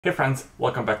Hey friends,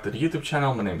 welcome back to the YouTube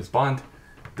channel. My name is Bond.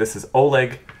 This is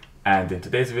Oleg, and in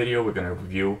today's video we're going to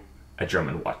review a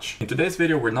German watch. In today's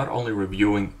video we're not only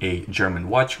reviewing a German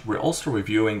watch, we're also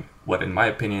reviewing what in my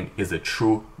opinion is a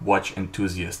true watch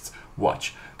enthusiast's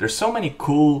watch. There's so many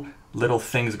cool little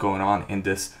things going on in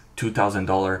this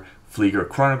 $2,000 Flieger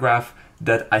chronograph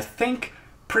that I think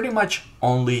pretty much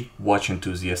only watch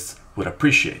enthusiasts would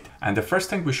appreciate. And the first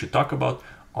thing we should talk about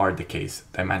are the case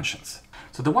dimensions.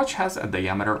 So the watch has a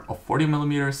diameter of 40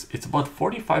 millimeters. It's about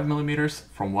 45 millimeters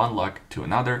from one lug to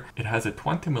another. It has a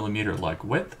 20 millimeter lug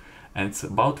width and it's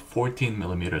about 14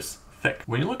 millimeters thick.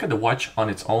 When you look at the watch on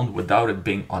its own without it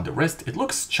being on the wrist, it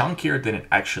looks chunkier than it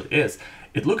actually is.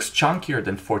 It looks chunkier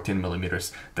than 14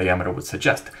 millimeters diameter would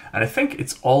suggest. And I think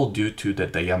it's all due to the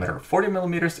diameter. 40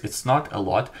 millimeters, it's not a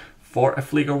lot for a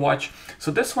Flieger watch.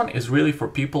 So this one is really for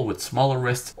people with smaller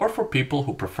wrists or for people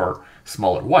who prefer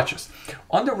smaller watches.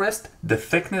 On the wrist, the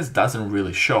thickness doesn't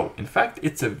really show. In fact,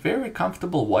 it's a very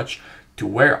comfortable watch to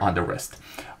wear on the wrist.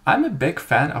 I'm a big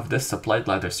fan of this supplied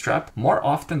leather strap. More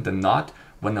often than not,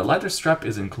 when the leather strap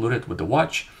is included with the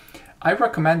watch, I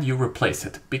recommend you replace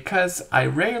it because I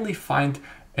rarely find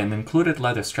an included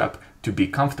leather strap to be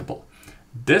comfortable.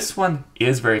 This one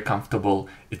is very comfortable.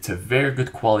 It's a very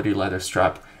good quality leather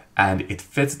strap and it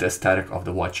fits the aesthetic of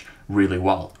the watch really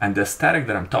well. And the aesthetic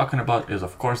that I'm talking about is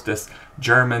of course this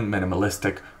German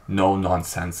minimalistic, no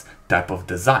nonsense type of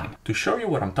design. To show you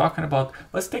what I'm talking about,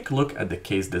 let's take a look at the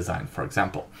case design, for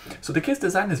example. So the case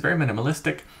design is very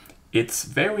minimalistic. It's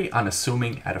very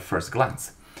unassuming at a first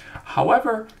glance.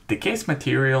 However, the case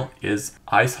material is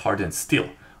ice hardened steel,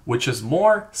 which is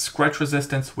more scratch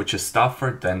resistant, which is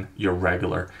tougher than your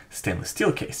regular stainless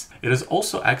steel case. It is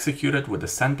also executed with a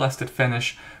sandblasted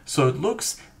finish, so it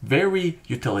looks very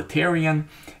utilitarian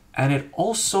and it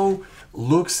also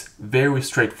looks very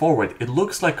straightforward. It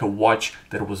looks like a watch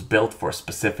that was built for a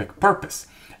specific purpose,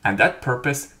 and that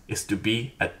purpose is to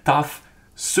be a tough,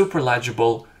 super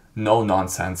legible, no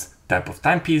nonsense type of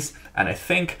timepiece. And I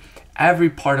think every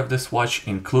part of this watch,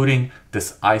 including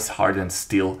this ice hardened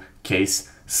steel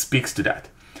case, speaks to that.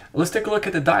 Let's take a look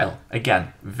at the dial.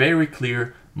 Again, very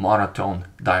clear monotone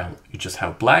dial. You just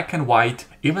have black and white.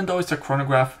 Even though it's a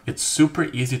chronograph, it's super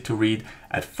easy to read.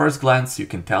 At first glance, you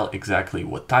can tell exactly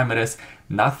what time it is.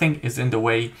 Nothing is in the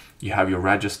way. You have your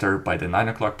register by the 9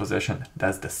 o'clock position.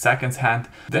 That's the seconds hand.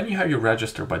 Then you have your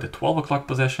register by the 12 o'clock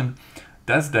position.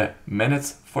 That's the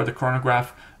minutes for the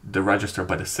chronograph. The register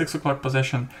by the 6 o'clock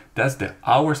position, that's the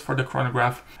hours for the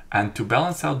chronograph. And to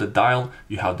balance out the dial,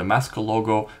 you have the Damasko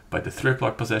logo by the 3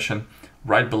 o'clock position.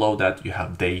 Right below that, you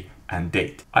have day and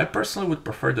date. I personally would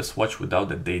prefer this watch without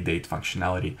the day-date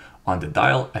functionality on the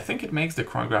dial. I think it makes the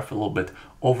chronograph a little bit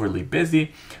overly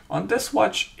busy. On this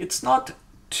watch, it's not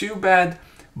too bad,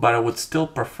 but I would still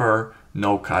prefer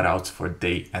no cutouts for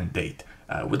day and date.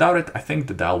 Without it, I think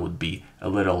the dial would be a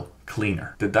little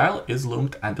cleaner. The dial is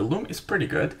loomed and the loom is pretty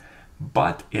good,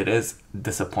 but it is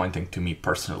disappointing to me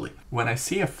personally. When I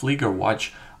see a Flieger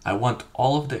watch, I want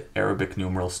all of the Arabic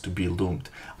numerals to be loomed.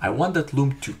 I want that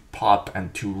loom to pop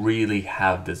and to really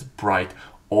have this bright,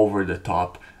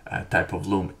 over-the-top type of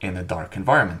loom in a dark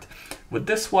environment. With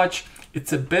this watch,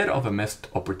 it's a bit of a missed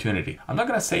opportunity. I'm not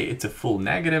gonna say it's a full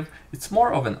negative, it's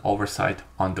more of an oversight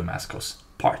on Damasko's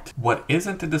part. What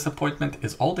isn't a disappointment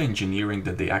is all the engineering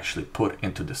that they actually put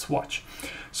into this watch.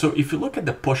 So if you look at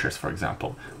the pushers, for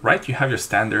example, right, you have your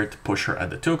standard pusher at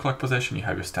the 2 o'clock position, you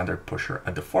have your standard pusher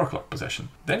at the 4 o'clock position.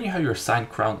 Then you have your sign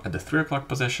crown at the 3 o'clock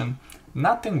position.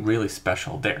 Nothing really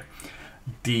special there.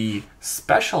 The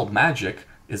special magic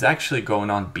is actually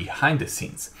going on behind the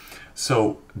scenes.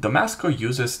 So Damasko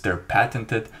uses their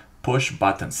patented push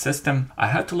button system. I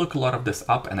had to look a lot of this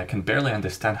up and I can barely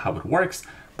understand how it works.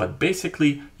 But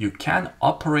basically, you can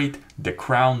operate the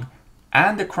crown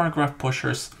and the chronograph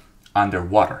pushers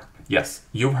underwater. Yes,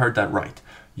 you've heard that right.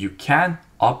 You can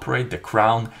operate the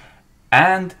crown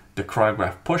and the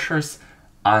chronograph pushers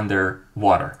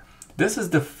underwater. This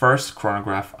is the first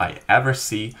chronograph I ever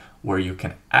see where you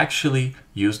can actually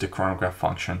use the chronograph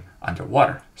function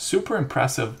underwater. Super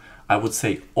impressive, I would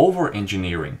say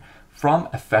over-engineering from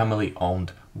a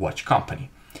family-owned watch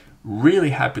company. Really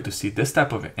happy to see this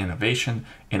type of innovation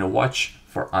in a watch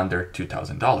for under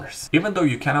 $2,000. Even though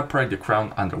you can operate the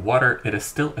crown underwater, it is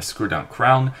still a screw down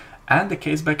crown and the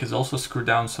case back is also screwed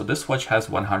down, so this watch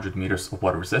has 100 meters of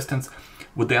water resistance.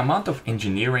 With the amount of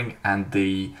engineering and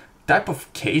the type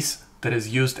of case that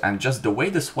is used and just the way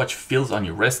this watch feels on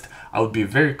your wrist, I would be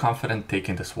very confident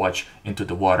taking this watch into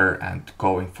the water and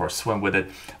going for a swim with it.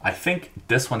 I think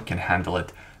this one can handle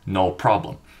it no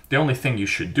problem. The only thing you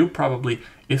should do probably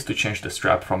is to change the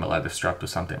strap from a leather strap to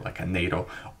something like a NATO,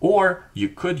 or you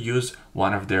could use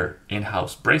one of their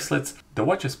in-house bracelets. The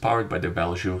watch is powered by the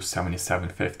Valjoux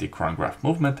 7750 chronograph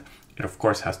movement. It of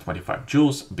course has 25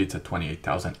 joules, beats at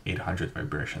 28,800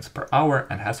 vibrations per hour,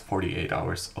 and has 48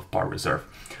 hours of power reserve.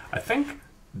 I think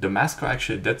Damasko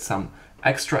actually did some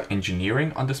extra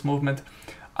engineering on this movement.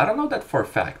 I don't know that for a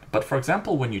fact, but for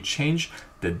example, when you change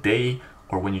the day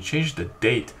or when you change the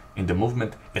date in the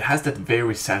movement, it has that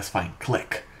very satisfying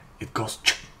click. It goes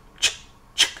ch ch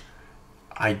ch.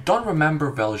 I don't remember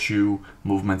Valjoux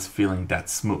movements feeling that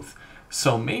smooth.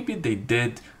 So maybe they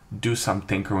did do some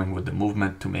tinkering with the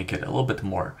movement to make it a little bit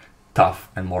more tough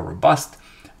and more robust.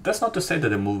 That's not to say that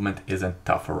the movement isn't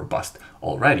tough or robust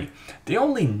already. The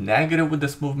only negative with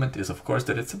this movement is of course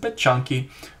that it's a bit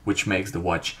chunky, which makes the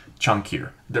watch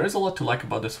chunkier. There is a lot to like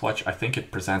about this watch. I think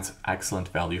it presents excellent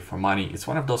value for money. It's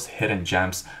one of those hidden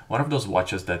gems, one of those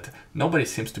watches that nobody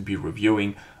seems to be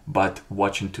reviewing, but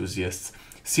watch enthusiasts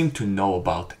seem to know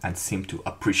about and seem to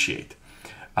appreciate.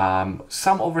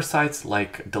 Some oversights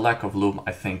like the lack of lume.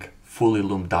 I think fully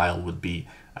lume dial would be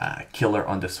killer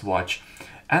on this watch.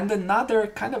 And another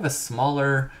kind of a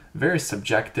smaller, very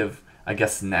subjective, I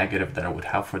guess, negative that I would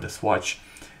have for this watch.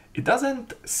 It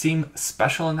doesn't seem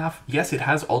special enough. Yes, it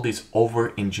has all these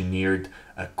over-engineered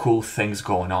cool things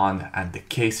going on, and the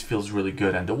case feels really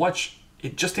good, and the watch,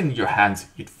 it just in your hands,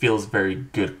 it feels very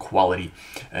good quality.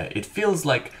 It feels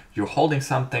like you're holding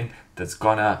something that's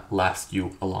gonna last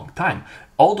you a long time.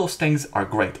 All those things are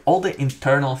great. All the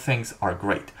internal things are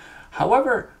great.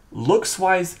 However,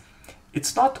 looks-wise,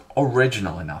 it's not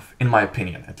original enough, in my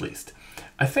opinion at least.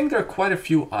 I think there are quite a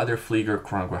few other Flieger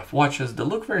chronograph watches that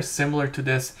look very similar to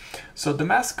this, so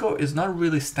Damasko is not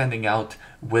really standing out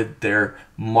with their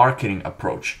marketing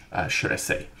approach, should I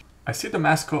say. I see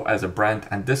Damasko as a brand,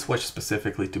 and this watch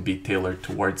specifically, to be tailored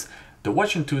towards the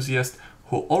watch enthusiast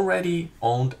who already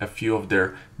owned a few of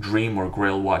their dream or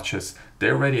grail watches. They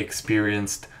already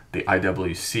experienced the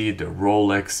IWC, the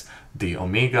Rolex, the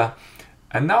Omega,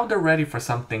 and now they're ready for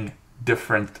something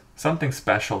different, something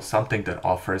special, something that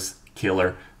offers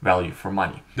killer value for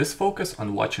money. This focus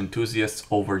on watch enthusiasts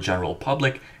over general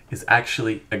public is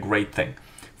actually a great thing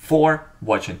for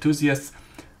watch enthusiasts,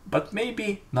 but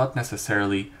maybe not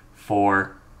necessarily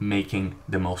for making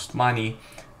the most money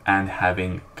and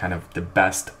having kind of the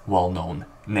best well-known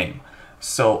name.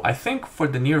 So I think for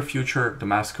the near future,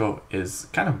 Damasko is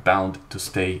kind of bound to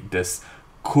stay this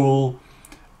cool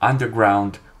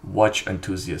underground watch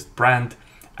enthusiast brand,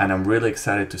 and I'm really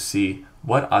excited to see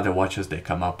what other watches they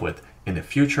come up with in the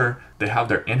future. They have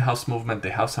their in-house movement. They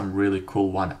have some really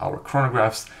cool 1-hour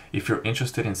chronographs. If you're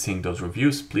interested in seeing those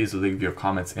reviews, please leave your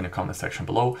comments in the comment section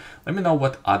below. Let me know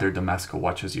what other Damasko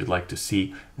watches you'd like to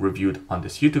see reviewed on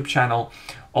this YouTube channel.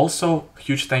 Also,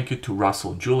 huge thank you to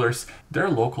Russell Jewelers. They're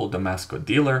a local Damasko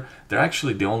dealer. They're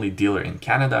actually the only dealer in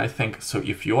Canada, I think. So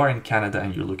if you are in Canada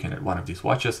and you're looking at one of these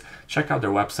watches, check out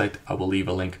their website. I will leave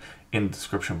a link in the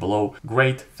description below.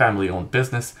 Great family-owned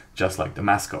business, just like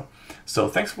Damasko. So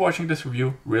thanks for watching this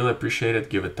review. Really appreciate it.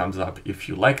 Give it a thumbs up if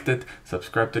you liked it.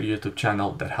 Subscribe to the YouTube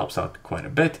channel. That helps out quite a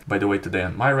bit. By the way, today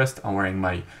on my wrist, I'm wearing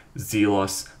my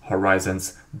Zelos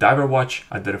Horizons diver watch.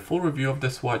 I did a full review of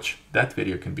this watch. That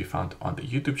video can be found on the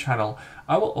YouTube channel.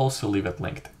 I will also leave it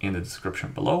linked in the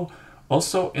description below.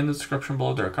 Also in the description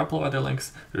below, there are a couple of other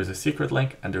links. There is a secret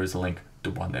link and there is a link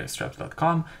to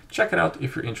bondnailstraps.com. Check it out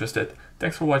if you're interested.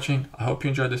 Thanks for watching. I hope you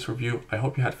enjoyed this review. I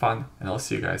hope you had fun, and I'll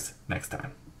see you guys next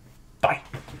time. Bye.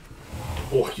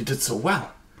 Oh, you did so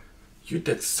well. You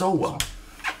did so well.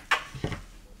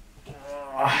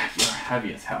 Oh, you're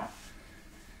heavy as hell.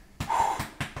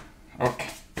 Okay.